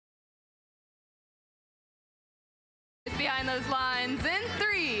behind those lines in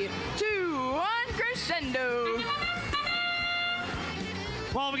 3, 2, 1, crescendo.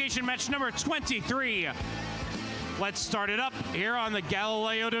 Qualification match number 23. Let's start it up here on the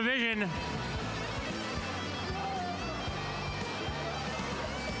Galileo division.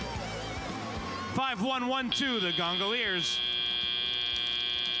 Five, 1, 1, 2, the Gondoliers.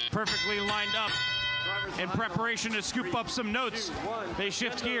 Perfectly lined up in preparation to scoop up some notes. They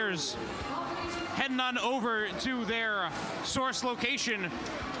shift gears, heading on over to their source location.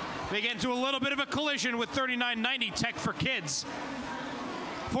 They get into a little bit of a collision with 3990 Tech for Kids.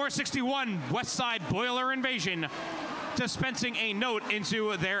 461 West Side Boiler Invasion, dispensing a note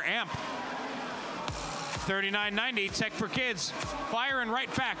into their amp. 3990 Tech for Kids, firing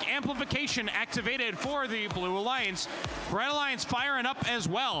right back. Amplification activated for the Blue Alliance. Red Alliance firing up as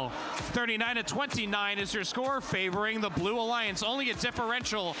well. 39-29 is your score, favoring the Blue Alliance. Only a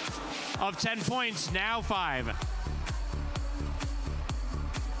differential of 10 points, now 5.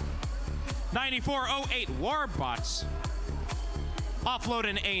 9408 Warbots,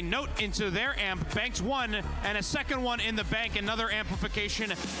 offloading a note into their amp, banked one, and a second one in the bank. Another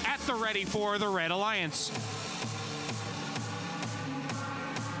amplification at the ready for the Red Alliance.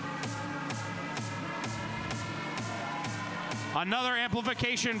 Another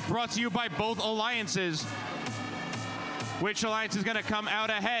amplification brought to you by both alliances. Which alliance is going to come out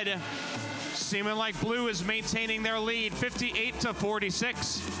ahead? Seeming like Blue is maintaining their lead,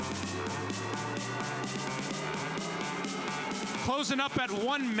 58-46. Closing up at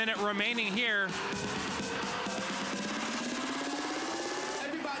 1 minute remaining here.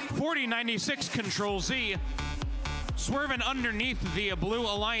 4096 Control Z, swerving underneath the Blue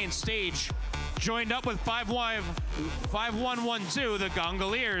Alliance stage. Joined up with 5112, the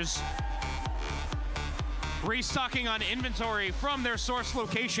Gondoliers. Restocking on inventory from their source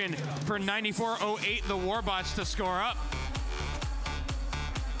location for 9408, the Warbots, to score up.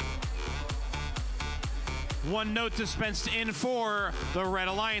 One note dispensed in for the Red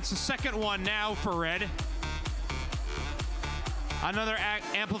Alliance. The second one now for Red. Another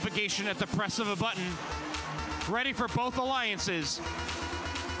amplification at the press of a button. Ready for both alliances.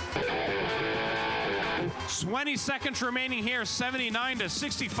 20 seconds remaining here,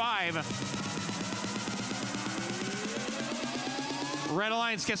 79-65. Red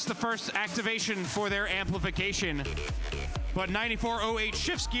Alliance gets the first activation for their amplification. But 9408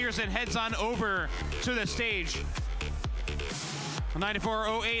 shifts gears and heads on over to the stage.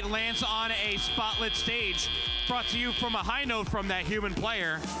 9408 lands on a spotlit stage, brought to you from a high note from that human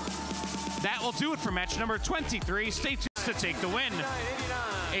player. That will do it for match number 23. Stay tuned to take the win.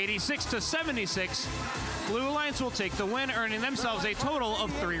 86-76. Blue Alliance will take the win, earning themselves a total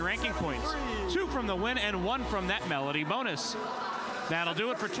of 3 ranking points. 2 from the win and 1 from that melody bonus. That'll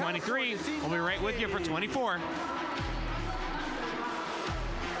do it for 23. We'll be right with you for 24.